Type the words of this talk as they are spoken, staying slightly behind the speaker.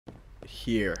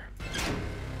here.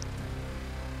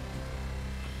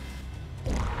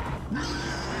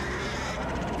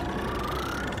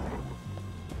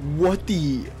 What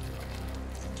the?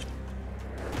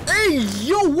 Hey,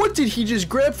 yo, what did he just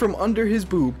grab from under his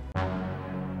boob?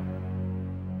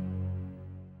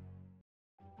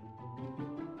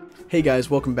 Hey guys,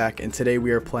 welcome back, and today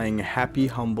we are playing Happy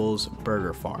Humble's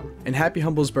Burger Farm. In Happy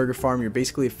Humble's Burger Farm, you're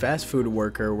basically a fast food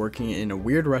worker working in a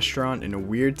weird restaurant in a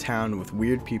weird town with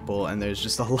weird people, and there's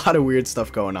just a lot of weird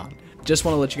stuff going on. Just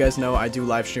want to let you guys know I do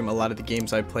live stream a lot of the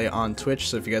games I play on Twitch,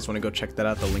 so if you guys want to go check that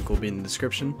out, the link will be in the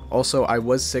description. Also, I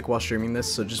was sick while streaming this,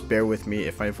 so just bear with me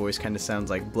if my voice kind of sounds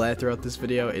like blah throughout this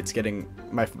video. It's getting,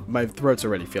 my throat's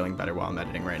already feeling better while I'm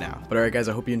editing right now. But alright guys,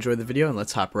 I hope you enjoyed the video, and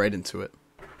let's hop right into it.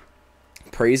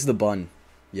 Praise the bun.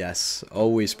 Yes,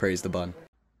 always praise the bun.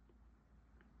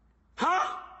 Huh?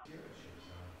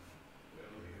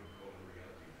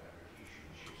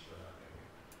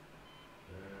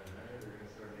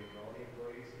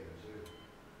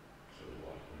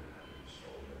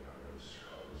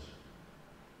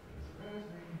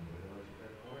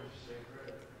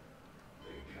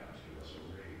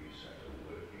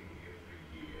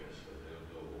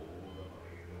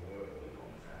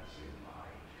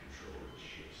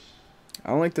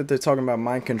 I don't like that they're talking about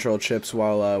mind control chips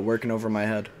while working over my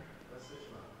head.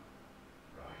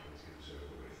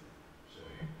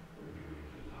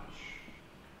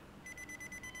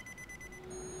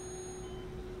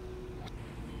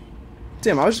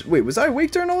 Damn, wait, was I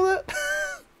awake during all that?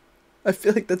 I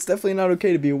feel like that's definitely not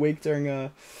okay to be awake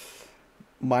during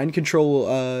mind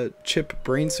control chip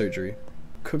brain surgery.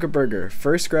 Cook a burger.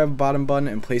 First grab a bottom bun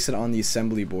and place it on the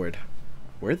assembly board.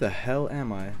 Where the hell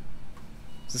am I?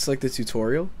 Is this like the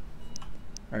tutorial?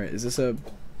 Alright, is this a...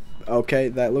 Okay,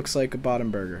 that looks like a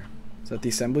bottom burger. Is that the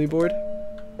assembly board?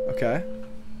 Okay.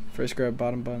 First grab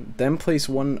bottom bun. Then place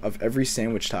one of every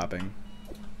sandwich topping.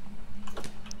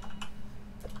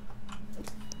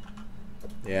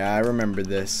 Yeah, I remember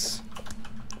this.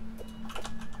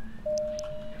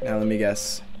 Now let me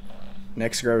guess.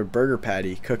 Next, grab a burger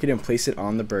patty. Cook it and place it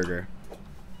on the burger.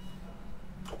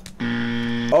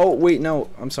 Oh, wait, no.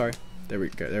 I'm sorry. There we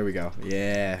go. There we go.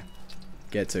 Yeah.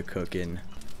 Get to cooking.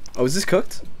 Oh, is this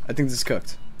cooked? I think this is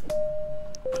cooked.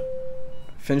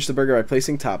 Finish the burger by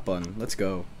placing top bun. Let's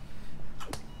go.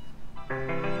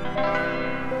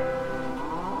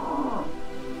 I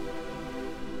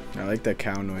like that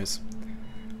cow noise.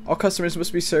 All customers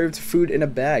must be served food in a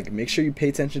bag. Make sure you pay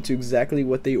attention to exactly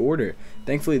what they order.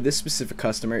 Thankfully, this specific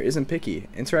customer isn't picky.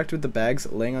 Interact with the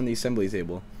bags laying on the assembly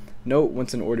table. Note,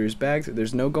 once an order is bagged,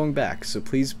 there's no going back, so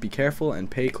please be careful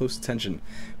and pay close attention.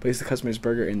 Place the customer's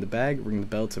burger in the bag, ring the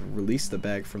bell to release the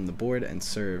bag from the board, and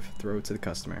serve. Throw it to the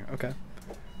customer. Okay.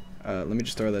 Let me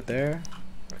just throw that there.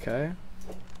 Okay.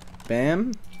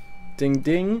 Bam. Ding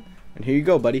ding. And here you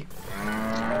go, buddy.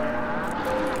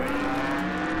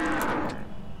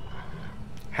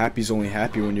 Happy's only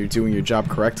happy when you're doing your job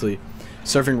correctly.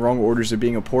 Serving wrong orders or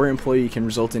being a poor employee can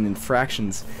result in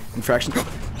infractions.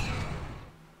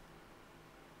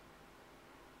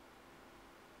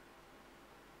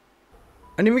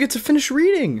 I didn't even get to finish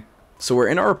reading. So we're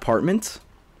in our apartment.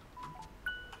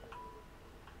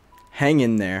 Hang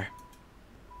in there.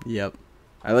 Yep.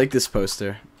 I like this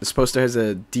poster. This poster has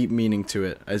a deep meaning to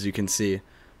it, as you can see.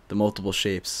 The multiple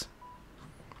shapes.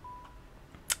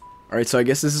 Alright, so I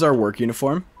guess this is our work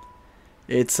uniform.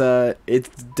 It's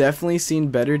definitely seen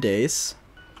better days.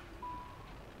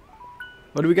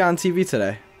 What do we got on TV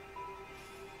today?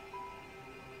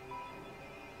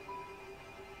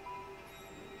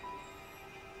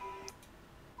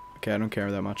 Okay, I don't care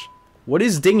that much. What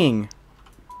is dinging?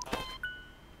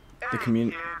 The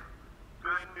community.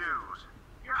 Good news.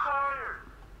 You're hired.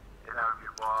 And I'm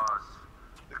your boss.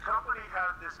 The company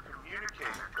had this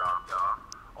communicator dropped off.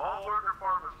 All Burger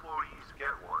Farm employees get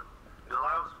one. It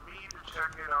allows me to check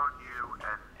in on you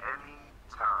at any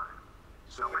time.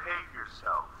 So behave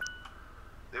yourself.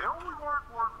 They only work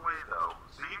one way though,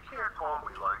 so you can't call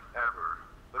me like ever.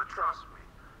 But trust me,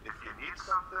 if you need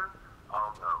something,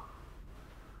 I'll know.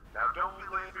 Now don't be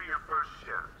late for your first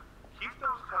shift. Keep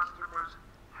those customers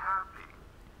happy.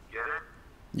 Get it?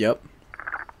 Yep.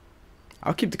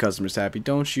 I'll keep the customers happy.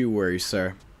 Don't you worry,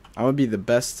 sir. I'm gonna be the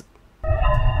best.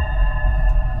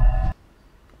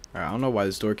 Alright, I don't know why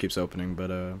this door keeps opening, but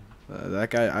that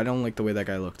guy, I don't like the way that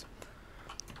guy looked.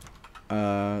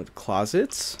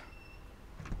 Closets.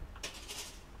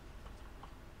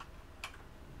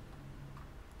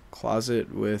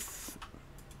 Closet with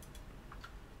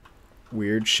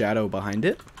weird shadow behind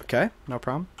it. Okay, no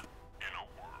problem.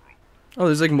 Oh,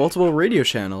 there's like multiple radio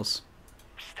channels.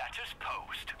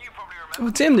 Oh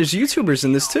damn, there's YouTubers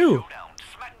in this too.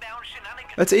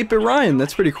 That's 8-Bit Ryan.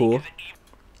 That's pretty cool.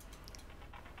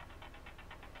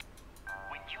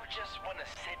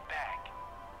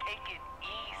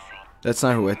 That's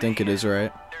not who I think it is,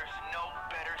 right?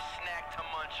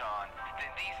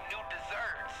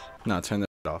 Nah, turn that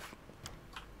off.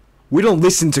 We don't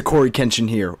listen to Corey Kenshin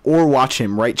here, or watch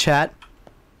him, right, chat?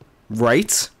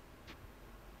 Right?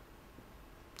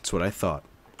 That's what I thought.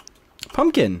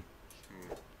 Pumpkin.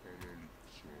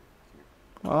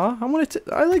 Aw,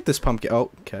 I like this pumpkin.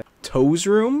 Oh, okay. Toes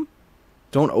room?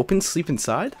 Don't open, sleep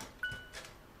inside?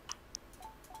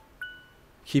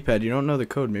 Keypad, you don't know the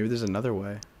code. Maybe there's another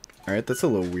way. Alright, that's a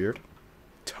little weird.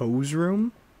 Toes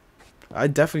room? I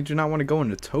definitely do not want to go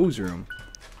into Toes room.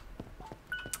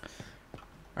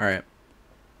 Alright.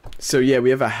 So yeah,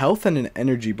 we have a health and an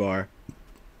energy bar.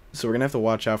 So we're gonna have to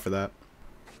watch out for that.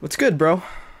 What's good, bro?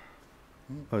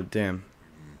 Oh, damn.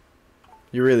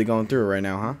 You're really going through it right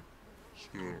now, huh?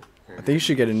 I think you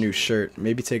should get a new shirt.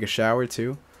 Maybe take a shower,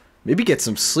 too. Maybe get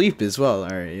some sleep as well.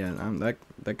 Alright, yeah.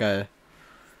 That guy...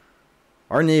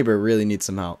 Our neighbor really needs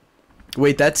some help.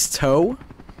 Wait, that's Toe?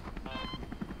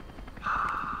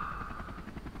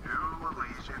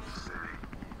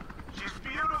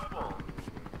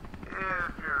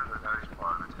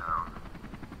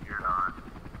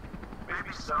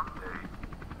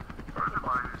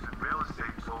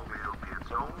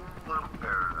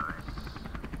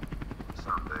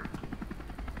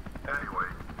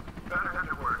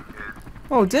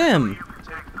 Oh, damn.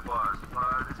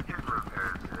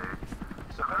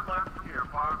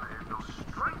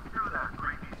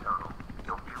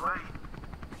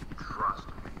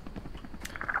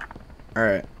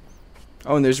 Alright.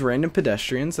 Oh, and there's random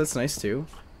pedestrians. That's nice, too.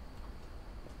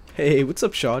 Hey, what's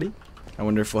up, Shawty? I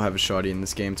wonder if we'll have a Shawty in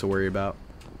this game to worry about.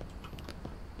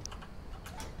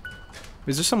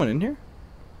 Is there someone in here?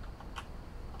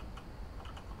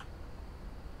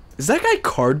 Is that guy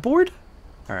cardboard?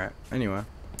 Alright, anyway.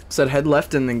 Said head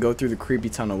left and then go through the creepy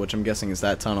tunnel, which I'm guessing is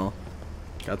that tunnel.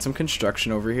 Got some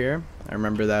construction over here. I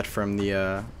remember that from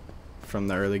the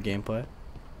early gameplay.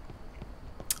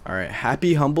 Alright,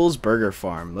 Happy Humble's Burger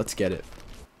Farm. Let's get it.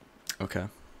 Okay.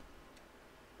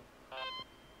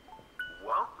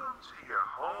 Welcome to your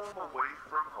home away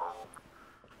from home.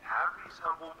 Happy's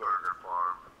Humble Burger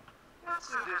Farm.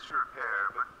 It's in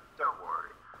disrepair, but don't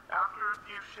worry. After a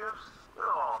few shifts, they'll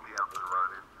all be up and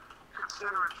running.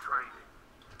 Consider it training.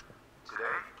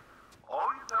 Today, all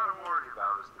you gotta worry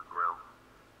about is the grill.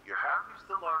 Your Happy's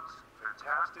Deluxe,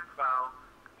 Fantastic Fowl,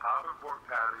 Pop and Pork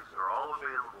Patties are all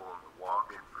available in the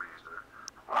walk-in freezer.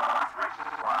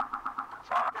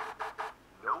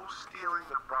 No stealing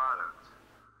the product.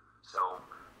 So,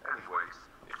 anyways,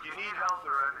 if you need health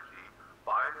or energy,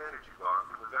 buy an energy bar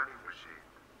from the vending machine.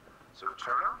 So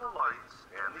turn on the lights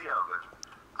and the oven,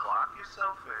 clock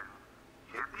yourself in,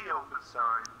 hit the open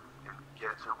sign, and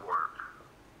get to work.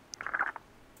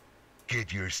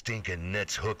 Get your stinking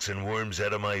nets, hooks, and worms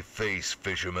out of my face,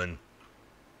 fisherman.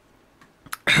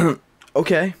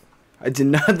 Okay. I did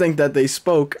not think that they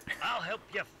spoke. I'll help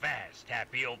you fast,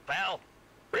 happy old pal.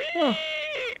 Huh.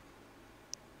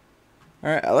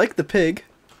 Alright, I like the pig.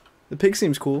 The pig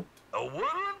seems cool. A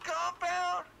woodland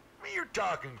compound? I mean, you're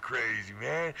talking crazy,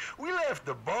 man. We left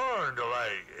the barn to,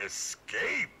 like,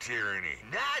 escape tyranny.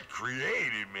 Not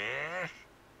created, man.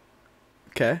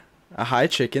 Okay. A high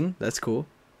chicken. That's cool.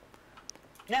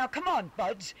 Now, come on,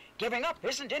 buds. Giving up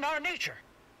isn't in our nature.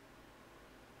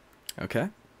 Okay.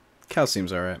 Cow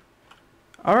seems alright.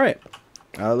 Alright.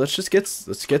 Let's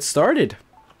get started.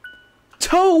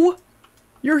 Toe!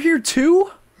 You're here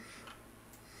too?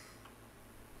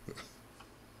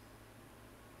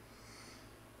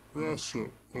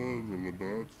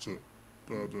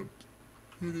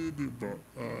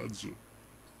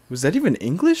 Was that even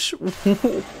English? Alright,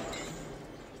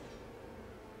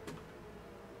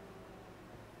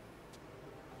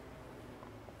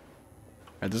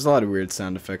 there's a lot of weird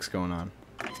sound effects going on.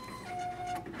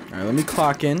 Alright, let me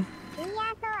clock in.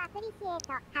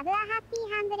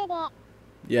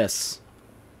 Yes.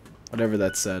 Whatever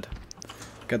that said.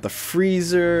 Got the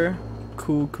freezer.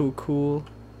 Cool, cool, cool.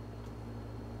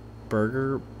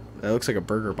 Burger. That looks like a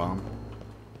burger bomb.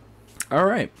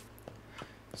 Alright.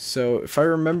 So, if I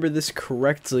remember this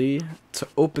correctly, to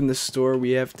open the store,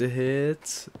 we have to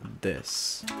hit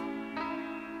this.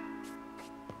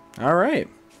 Alright.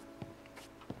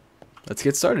 Let's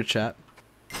get started, chat.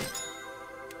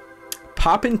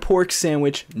 Poppin' pork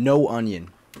sandwich, no onion.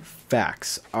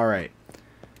 Facts. Alright.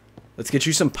 Let's get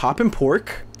you some poppin'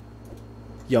 pork.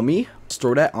 Yummy.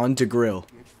 Store that on to grill.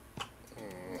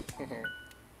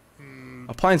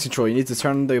 Appliance control. You need to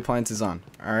turn the appliances on.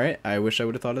 Alright. I wish I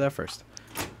would have thought of that first.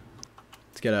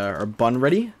 get our bun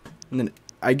ready. And then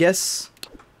I guess...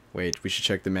 Wait, we should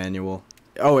check the manual.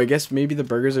 Oh, I guess maybe the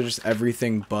burgers are just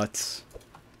everything but...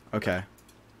 Okay.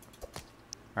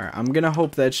 Alright, I'm gonna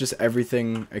hope that's just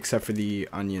everything except for the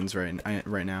onions right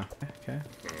now. Okay.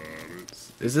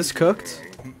 Is this cooked?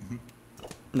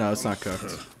 No, it's not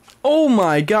cooked. Oh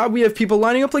my god, we have people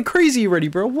lining up like crazy already,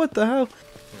 bro. What the hell?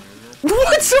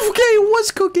 What's okay? It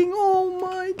was cooking. Oh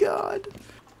my god.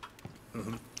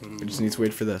 I just need to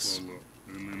wait for this.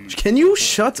 Can you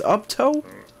shut up, Toe?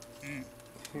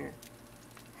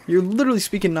 You're literally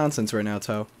speaking nonsense right now,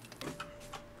 Toe.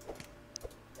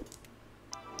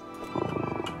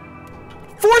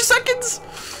 4 seconds!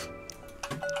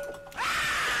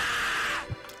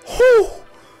 Oh,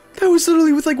 that was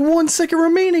literally with like 1 second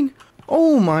remaining.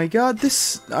 Oh my god,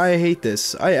 this... I hate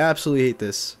this. I absolutely hate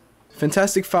this.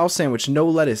 Fantastic foul sandwich, no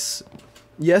lettuce.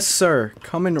 Yes, sir.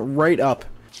 Coming right up.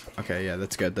 Okay, yeah,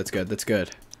 that's good. That's good. That's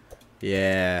good.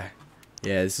 Yeah.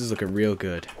 Yeah, this is looking real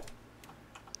good.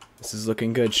 This is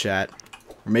looking good, chat.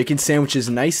 We're making sandwiches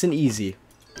nice and easy.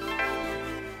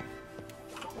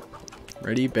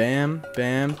 Ready? Bam.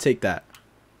 Bam. Take that.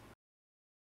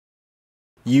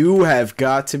 You have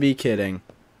got to be kidding.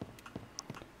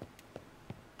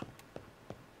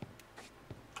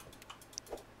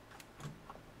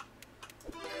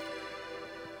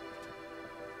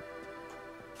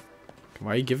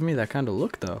 Why are you giving me that kind of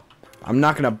look, though? I'm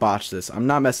not gonna botch this. I'm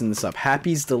not messing this up.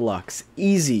 Happy's Deluxe.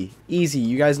 Easy. Easy.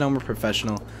 You guys know I'm a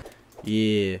professional.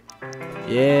 Yeah.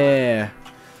 Yeah.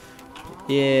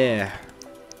 Yeah.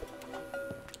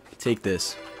 Take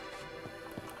this.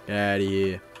 Get out of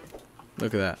here.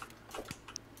 Look at that.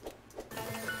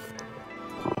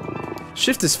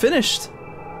 Shift is finished.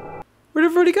 Where'd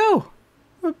everybody go?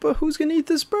 But who's gonna eat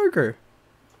this burger?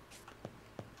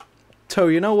 Toe,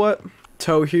 you know what?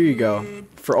 Toe, here you go.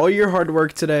 For all your hard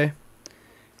work today,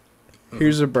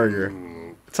 here's a burger.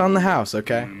 It's on the house,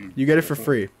 okay? You get it for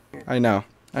free. I know.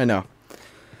 I know.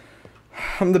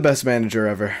 I'm the best manager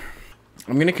ever.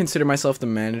 I'm gonna consider myself the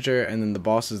manager, and then the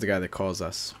boss is the guy that calls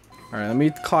us. Alright, let me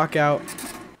clock out.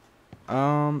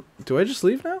 Do I just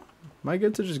leave now? Am I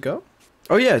good to just go?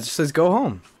 Oh yeah, it just says go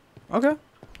home. Okay.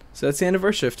 So that's the end of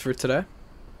our shift for today.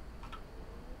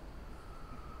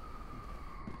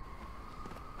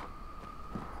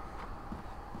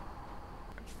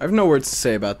 I have no words to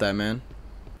say about that, man.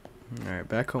 Alright,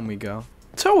 back home we go.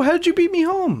 Toe, how'd you beat me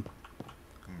home?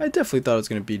 I definitely thought I was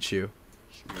gonna beat you.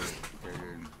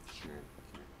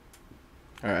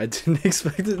 Alright, I didn't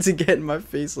expect it to get in my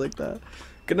face like that.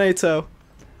 Good night, Toe.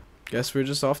 Guess we're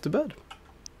just off to bed.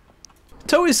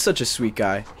 Toe is such a sweet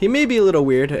guy. He may be a little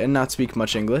weird and not speak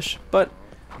much English, but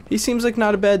he seems like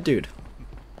not a bad dude.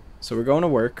 So we're going to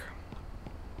work.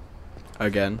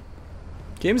 Again.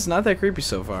 Game's not that creepy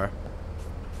so far.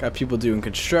 Got people doing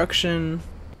construction.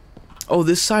 Oh,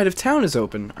 this side of town is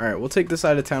open. Alright, we'll take this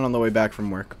side of town on the way back from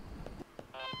work.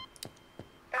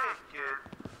 Hey, kid.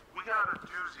 We got a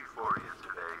doozy for you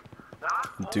today.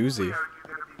 Not Doozy. only are you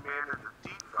going to be manning the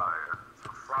deep fryer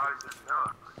for fries and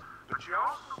nuts, but you're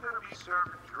also going to be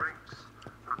serving drinks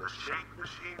from the shake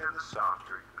machine and the soft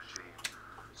drink machine.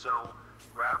 So,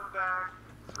 grab a bag,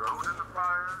 throw it in the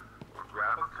fryer, or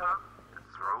grab a cup and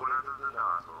throw it under the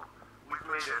nozzle. We've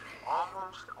made it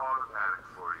almost automatic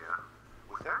for you.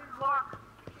 With any luck,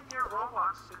 you can get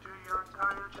robots to do your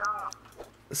entire job.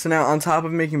 So now, on top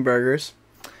of making burgers,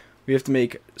 we have to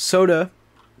make soda,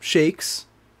 shakes,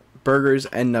 burgers,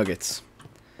 and nuggets.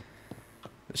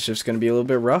 It's just going to be a little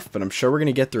bit rough, but I'm sure we're going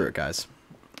to get through it, guys.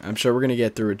 I'm sure we're going to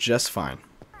get through it just fine.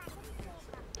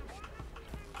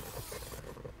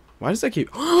 Why does that keep...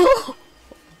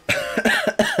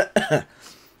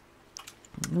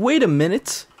 Wait a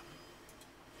minute.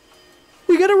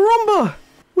 We got a Roomba.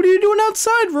 What are you doing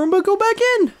outside, Roomba? Go back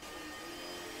in.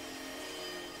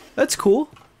 That's cool.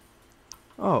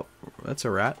 Oh, that's a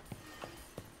rat.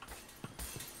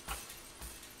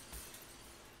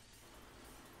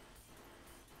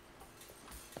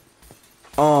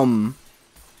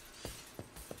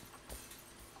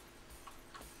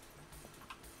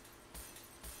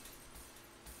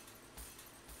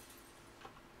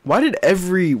 Why did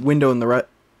every window in the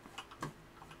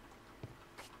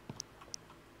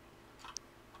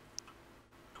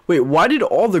Wait, why did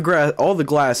all the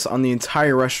glass on the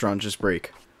entire restaurant just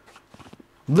break?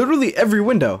 Literally every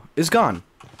window is gone.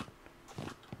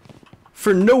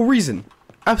 For no reason.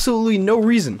 Absolutely no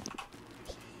reason.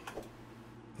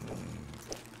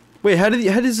 Wait, how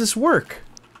does this work?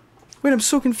 Wait, I'm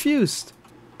so confused.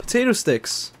 Potato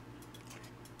sticks.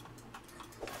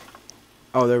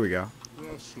 Oh, there we go.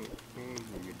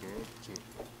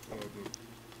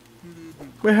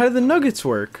 Wait, how do the nuggets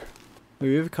work? Wait,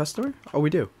 we have a customer? Oh,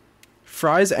 we do.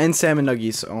 Fries and salmon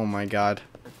nuggies. Oh my god.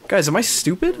 Guys, am I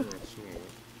stupid?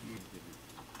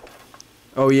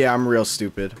 Oh yeah, I'm real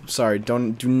stupid. Sorry, do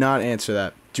not answer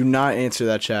that. Do not answer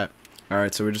that, chat.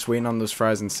 Alright, so we're just waiting on those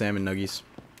fries and salmon nuggies.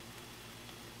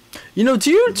 You know,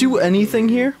 do you do anything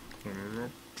here?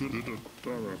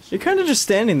 You're kind of just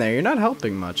standing there. You're not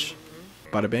helping much.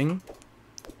 Bada bing.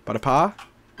 Bada pa.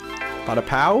 Bada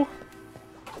pow.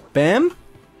 Bam.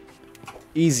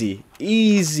 Easy.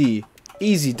 Easy.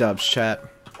 Easy dubs, chat.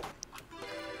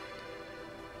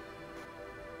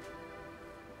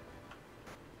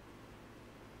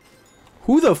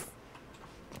 Who the f-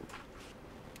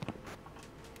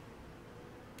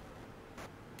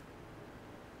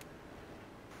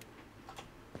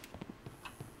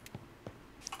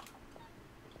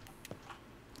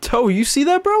 Toe, you see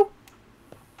that, bro?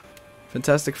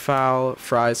 Fantastic foul,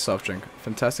 fries, soft drink.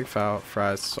 Fantastic foul,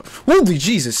 fries, soft. Holy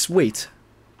Jesus, wait.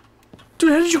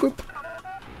 Dude, how did you go?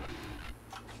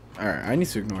 Alright, I need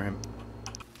to ignore him.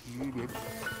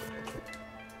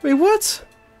 Wait, what?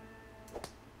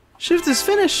 Shift is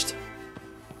finished.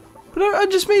 But I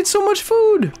just made so much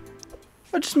food.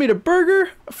 I just made a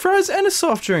burger, a fries, and a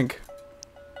soft drink.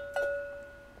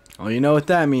 Oh, you know what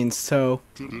that means, Toe.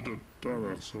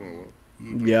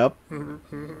 Yep.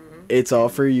 It's all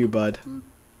for you, bud.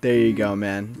 There you go,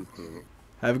 man.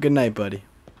 Have a good night, buddy.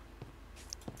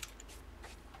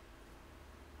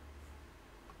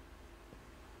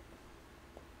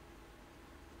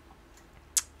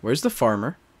 Where's the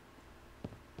farmer?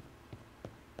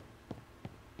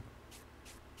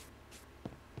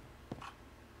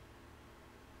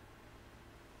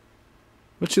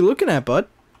 What you looking at, bud?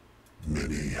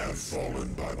 Many have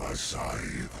fallen by my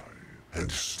scythe,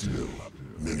 and still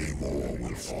many more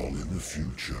will fall in the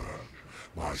future.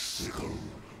 My sickle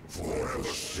forever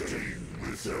stained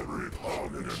with their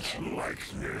repugnant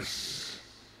likeness.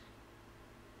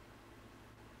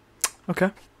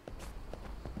 Okay.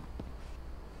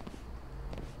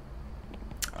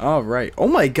 Alright. Oh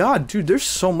my god, dude, there's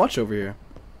so much over here.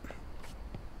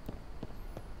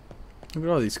 Look at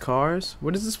all these cars.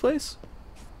 What is this place?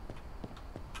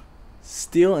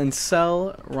 Steal and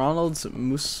sell Ronald's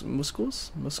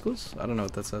Muscles? I don't know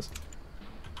what that says.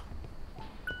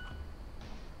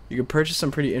 You can purchase some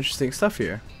pretty interesting stuff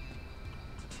here.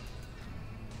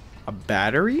 A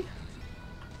battery?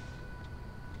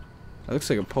 That looks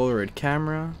like a Polaroid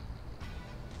camera.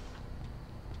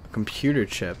 A computer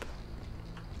chip.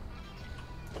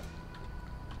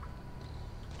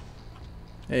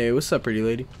 Hey, what's up, pretty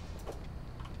lady?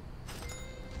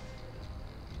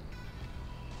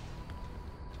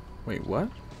 Wait, what?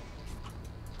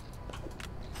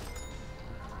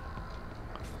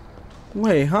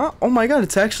 Wait, huh? Oh my god,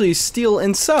 it's actually steal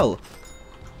and sell.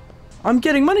 I'm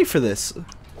getting money for this.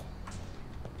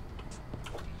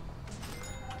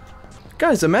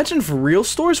 Guys, imagine if real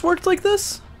stores worked like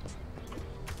this.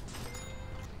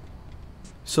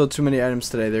 Sold too many items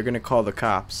today. They're gonna call the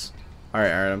cops.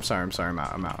 Alright, I'm sorry. I'm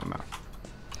out. Well,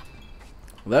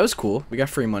 that was cool. We got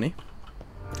free money.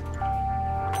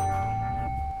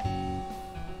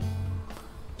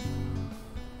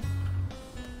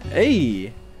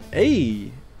 Hey.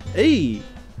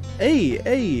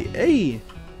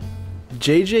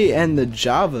 JJ and the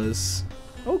Javas.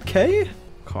 Okay.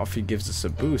 Coffee gives us a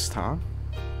boost, huh?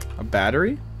 A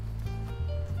battery?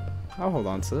 I'll hold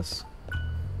on to this.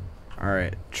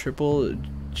 Alright. Triple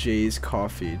J's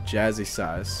coffee. Jazzy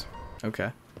size.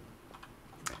 Okay.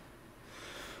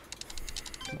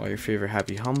 All your favorite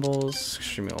Happy Humbles.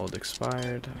 Extremely old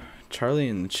expired. Charlie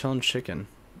and the Chillin' Chicken.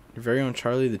 Your very own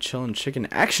Charlie the Chillin' Chicken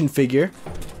action figure.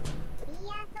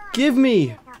 Give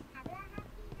me!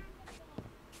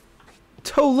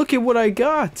 Toe, look at what I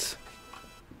got!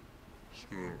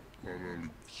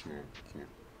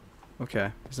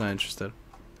 Okay, he's not interested.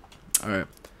 Alright.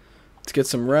 Let's get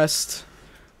some rest.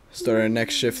 Start our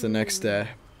next shift the next day.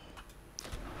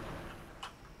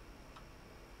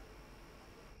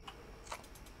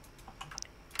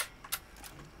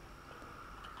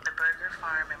 The Burger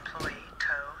Farm employee,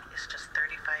 Toe, is just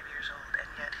 35 years old, and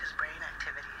yet his brain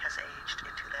activity has aged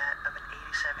into that of an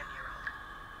 87-year-old.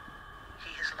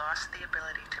 He has lost the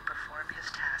ability to perform his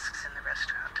tasks in the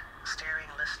restaurant, staring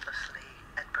listlessly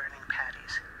at burning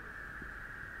patties.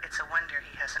 It's a wonder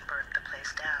he hasn't burnt the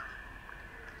place down.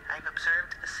 I've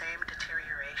observed the same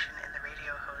deterioration in the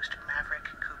radio host Maverick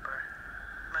Cooper.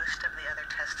 Most of the other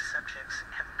test subjects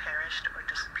have perished or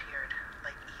disappeared,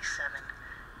 like E7.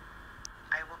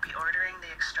 I will be ordering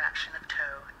the extraction of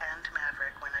Toe and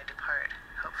Maverick when I depart.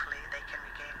 Hopefully they can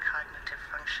regain cognitive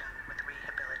function with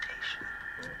rehabilitation.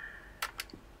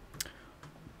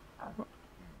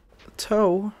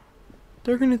 Toe?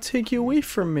 They're gonna take you away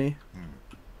from me.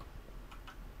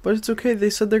 But it's okay, they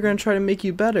said they're gonna try to make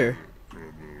you better.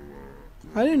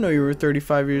 I didn't know you were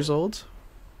 35 years old.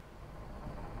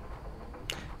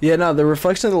 Yeah, no, the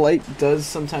reflection of the light does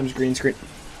sometimes green screen.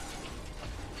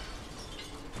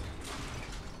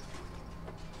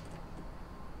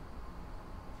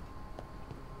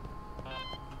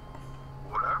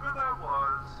 Whatever that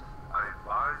was, I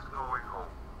advise going home.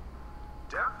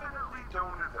 Definitely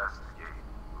don't investigate.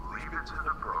 Leave it to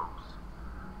the pros.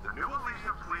 The new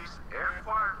Elysian Police and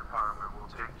Fire Department will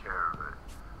take care of it.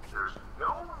 There's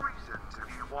no reason to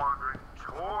be wandering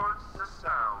towards the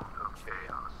sound of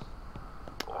chaos.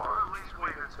 Or at least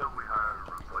wait until we hire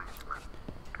a replacement.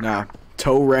 Nah,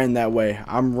 Toe ran that way.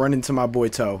 I'm running to my boy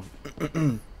Toe.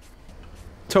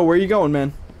 Toe, where you going,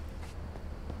 man?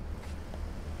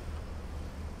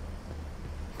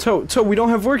 Toe, we don't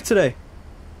have work today.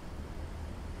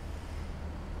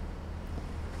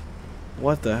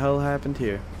 What the hell happened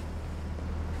here?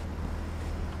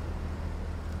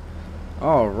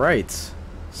 Alright.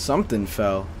 Something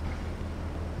fell.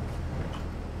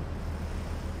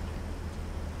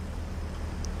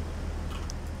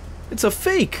 It's a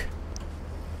fake!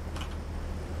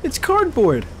 It's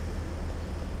cardboard!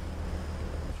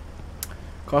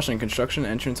 Caution, construction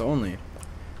entrance only.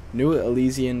 New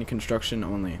Elysian construction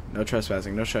only. No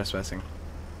trespassing, no trespassing.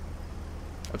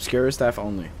 Obscura staff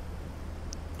only.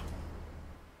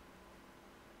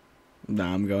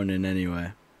 Nah, I'm going in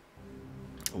anyway.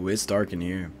 Oh, it's dark in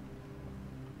here.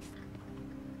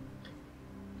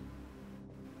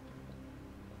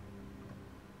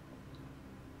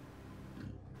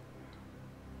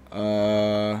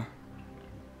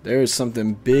 There is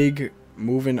something big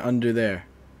moving under there.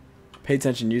 Pay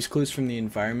attention. Use clues from the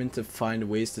environment to find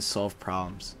ways to solve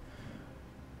problems.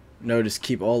 Notice,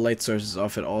 keep all light sources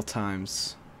off at all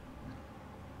times.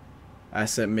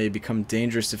 Asset may become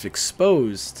dangerous if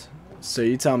exposed. So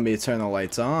you telling me to turn the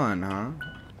lights on, huh?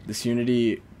 This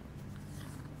unity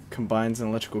combines an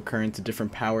electrical current to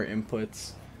different power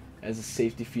inputs. As a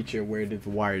safety feature, where did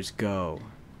the wires go?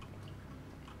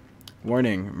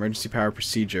 Warning, emergency power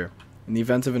procedure. In the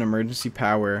event of an emergency,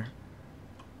 power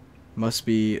must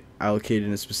be allocated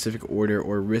in a specific order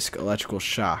or risk electrical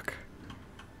shock.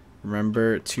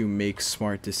 Remember to make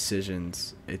smart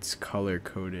decisions. It's color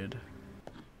coded.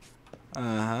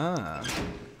 Uh-huh.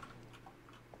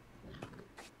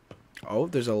 Oh,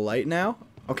 there's a light now?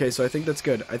 Okay, so I think that's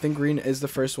good. I think green is the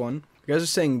first one. You guys are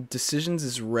saying decisions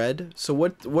is red. So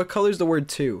what color is the word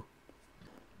to?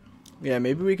 Yeah,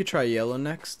 maybe we could try yellow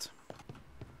next.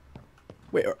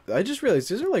 Wait, I just realized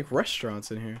these are like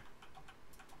restaurants in here.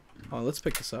 Oh, let's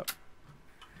pick this up.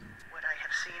 What I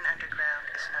have seen underground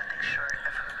is nothing short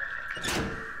of horrific.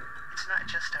 It's not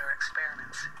just our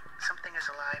experiments. Something is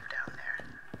alive down there.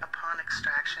 Upon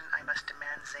extraction, I must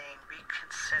demand Zane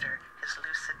reconsider his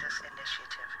Lucidus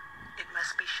initiative. It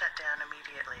must be shut down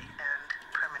immediately and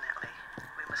permanently.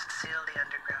 We must seal the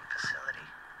underground facility.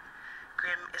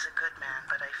 Grimm is a good man,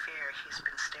 but I fear he's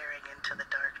been staring into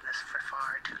the darkness for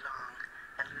far too long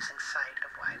and losing sight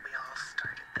of why we all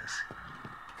started this.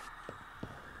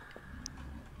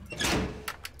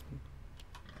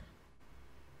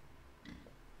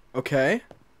 Okay.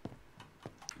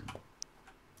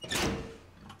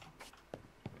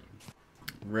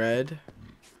 Red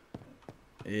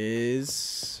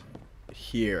is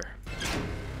here.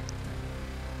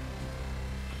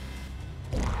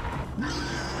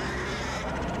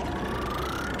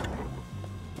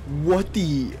 What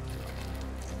the?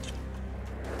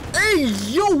 Hey,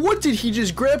 yo, what did he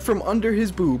just grab from under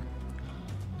his boob?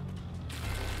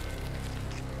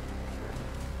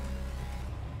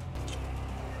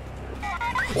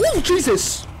 Oh,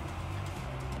 Jesus!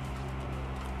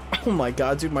 Oh my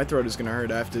god, dude, my throat is gonna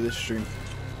hurt after this stream.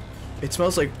 It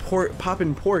smells like pork,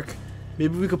 poppin' pork.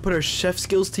 Maybe we could put our chef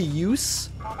skills to use?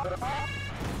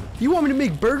 You want me to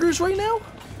make burgers right now?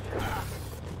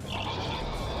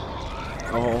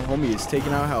 Oh, homie is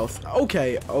taking out health.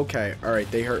 Okay, okay. Alright,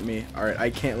 they hurt me. Alright, I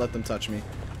can't let them touch me.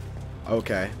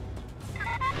 Okay.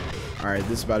 Alright,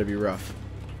 this is about to be rough.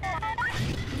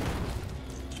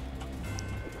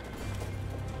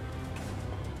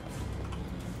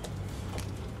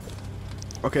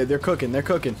 Okay, they're cooking. They're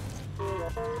cooking.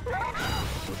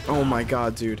 Oh my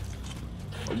god, dude.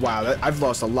 Wow, I've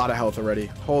lost a lot of health already.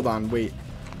 Hold on, wait.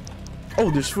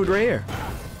 Oh, there's food right here.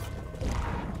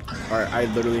 Alright, I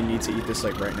literally need to eat this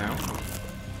like right now.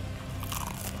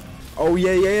 Oh,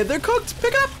 yeah, they're cooked.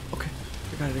 Pick up. Okay,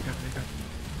 I got it.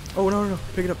 Oh, no.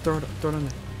 Pick it up. Throw it on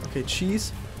there. Okay,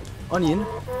 cheese, onion,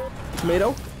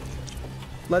 tomato,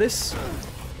 lettuce.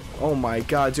 Oh my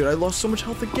god, dude, I lost so much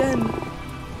health again.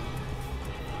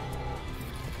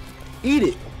 Eat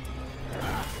it.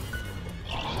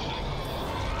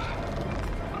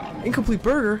 Incomplete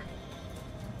burger?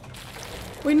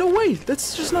 Wait, no way.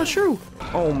 That's just not true.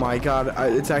 Oh my god.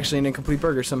 It's actually an incomplete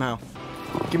burger somehow.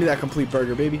 Give me that complete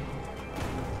burger, baby.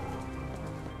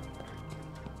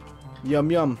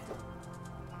 Yum, yum.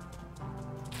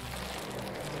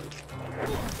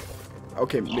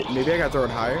 Okay, maybe I gotta throw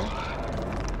it higher.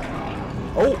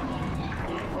 Oh!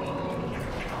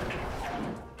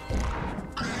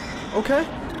 Okay.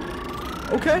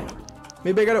 Okay.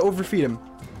 Maybe I gotta overfeed him.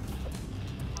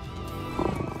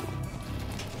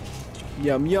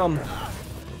 Yum, yum.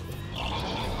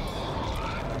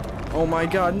 Oh my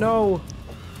god, no!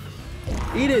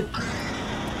 Eat it!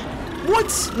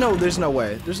 What? No, there's no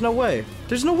way. There's no way.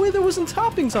 There's no way there wasn't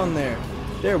toppings on there.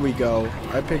 There we go.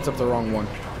 I picked up the wrong one.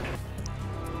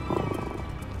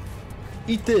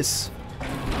 Eat this.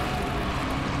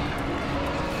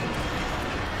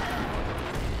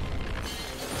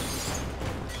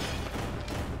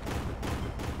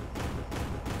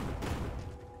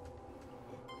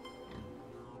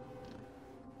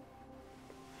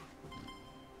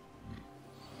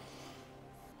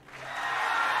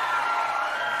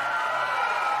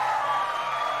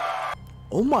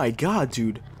 Oh my god,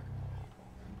 dude.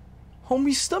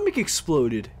 Homie's stomach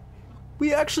exploded.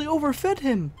 We actually overfed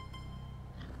him.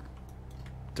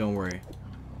 Don't worry.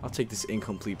 I'll take this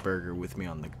incomplete burger with me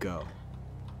on the go.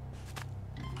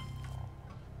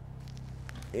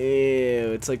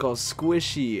 Ew, it's like all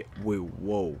squishy. Wait,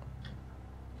 whoa.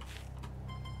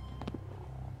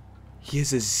 He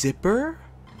has a zipper?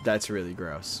 That's really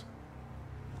gross.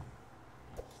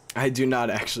 I do not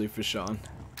actually fish on.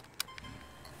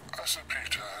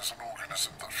 Peter is an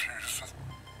organism that fused with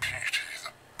Petey,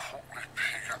 the portly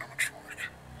pig animatronic.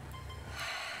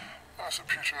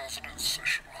 Peter has an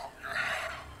insatiable hunger.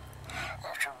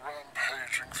 After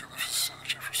rampaging through the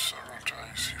facility for several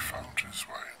days, he found his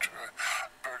way into a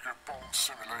burger bomb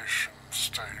simulation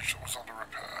stage that was under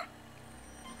repair.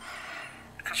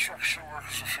 Construction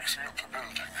workers were fixing up the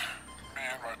building. Me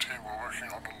and my team were working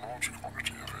on a large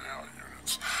quantity of AI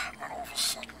units when all of a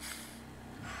sudden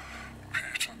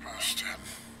Peter burst in.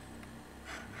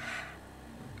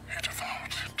 He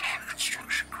devoured the entire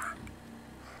construction crew,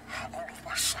 all of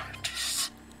my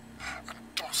scientists, and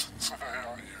dozens of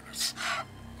AI units.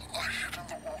 I hid in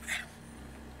the walk-in.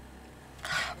 I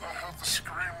heard the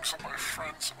screams of my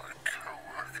friends and my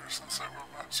co-workers as they were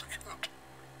massacred.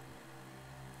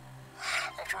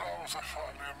 After hours, I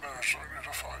finally emerged only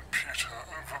to find Peter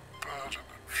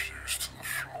overburdened and fused to the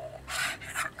floor. He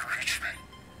couldn't reach me,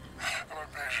 and I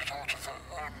made it out of the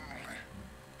only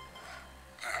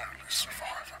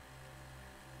survivor.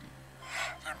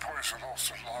 The employees who lost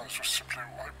their lives were simply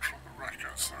wiped from the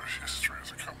records. Their history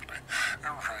as a company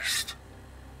erased.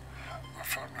 Their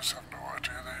families have no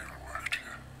idea they even worked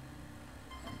here.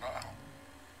 And now,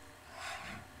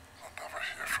 I'll never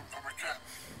hear from them again.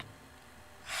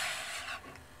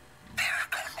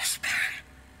 Paragon must pay.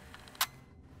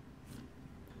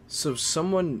 So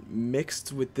someone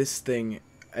mixed with this thing,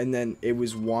 and then it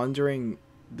was wandering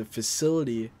the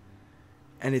facility,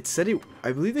 and it said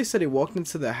I believe they said it walked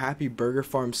into the Happy Burger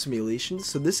Farm simulation.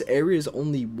 So this area is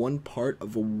only one part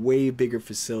of a way bigger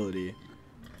facility.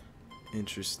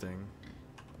 Interesting.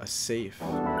 A safe.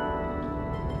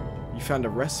 You found a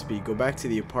recipe. Go back to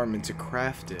the apartment to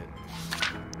craft it.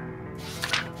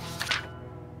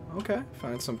 Okay,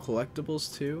 find some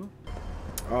collectibles too.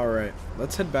 Alright,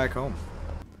 let's head back home.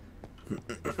 Hey,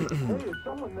 is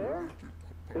someone there?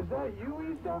 Is that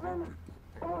you, E7?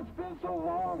 Oh, it's been so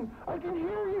long. I can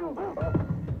hear you.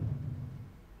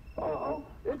 Uh-oh.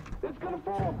 It's gonna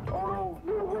fall. Oh,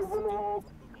 no. No, wait, no.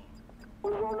 Oh,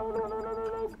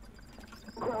 no.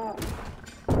 Crap.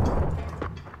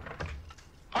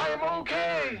 I am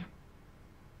okay.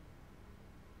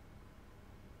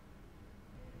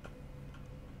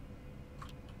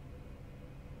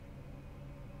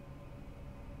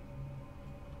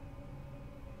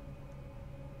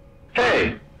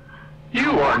 Hey,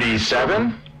 you aren't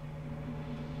E7.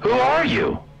 Who are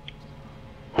you?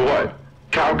 What?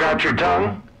 Cow got your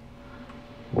tongue?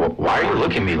 Why are you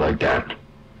looking at me like that?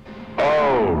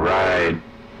 Oh, right.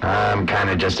 I'm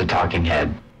kinda just a talking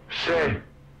head. Say,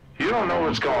 you don't know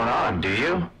what's going on, do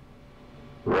you?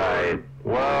 Right.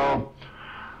 Well,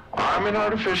 I'm an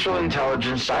artificial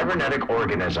intelligence cybernetic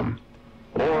organism.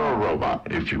 Or a robot,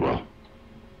 if you will.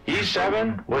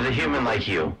 E7 was a human like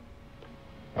you.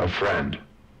 A friend.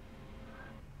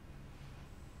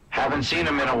 Haven't seen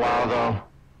him in a while, though.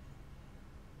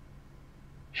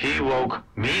 He woke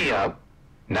me up.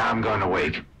 Now I'm going to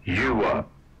wake you up.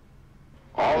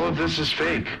 All of this is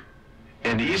fake.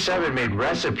 and E7 made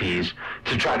recipes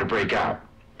to try to break out.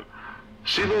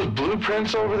 See those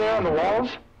blueprints over there on the walls?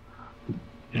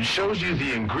 It shows you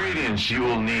the ingredients you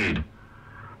will need.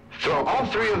 Throw all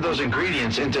 3 of those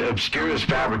ingredients into Obscura's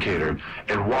fabricator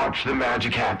and watch the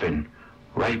magic happen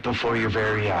right before your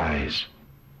very eyes.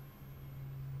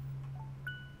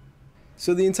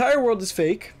 So the entire world is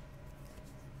fake.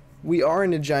 We are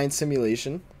in a giant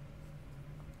simulation.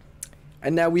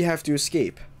 And now we have to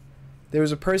escape. There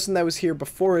was a person that was here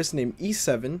before us named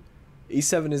E7.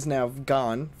 E7 is now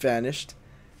gone, vanished.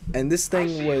 And this thing I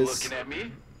see was... you looking at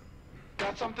me.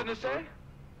 Got something to say?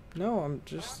 No, I'm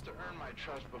just... To earn my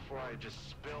trust before I just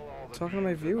spill all the talking to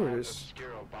my beans about viewers.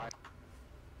 Obscura by-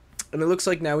 And it looks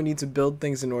like now we need to build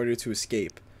things in order to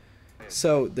escape.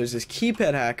 So there's this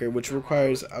keypad hacker, which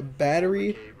requires a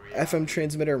battery, FM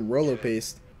transmitter, and Rolo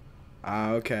paste.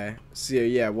 Ah, okay. So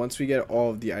yeah, once we get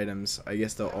all of the items, I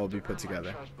guess they'll all be put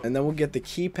together. And then we'll get the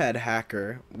keypad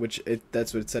hacker, which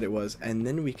that's what it said it was. And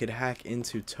then we could hack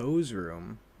into Toe's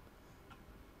room.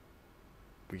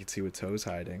 We can see what Toe's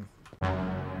hiding.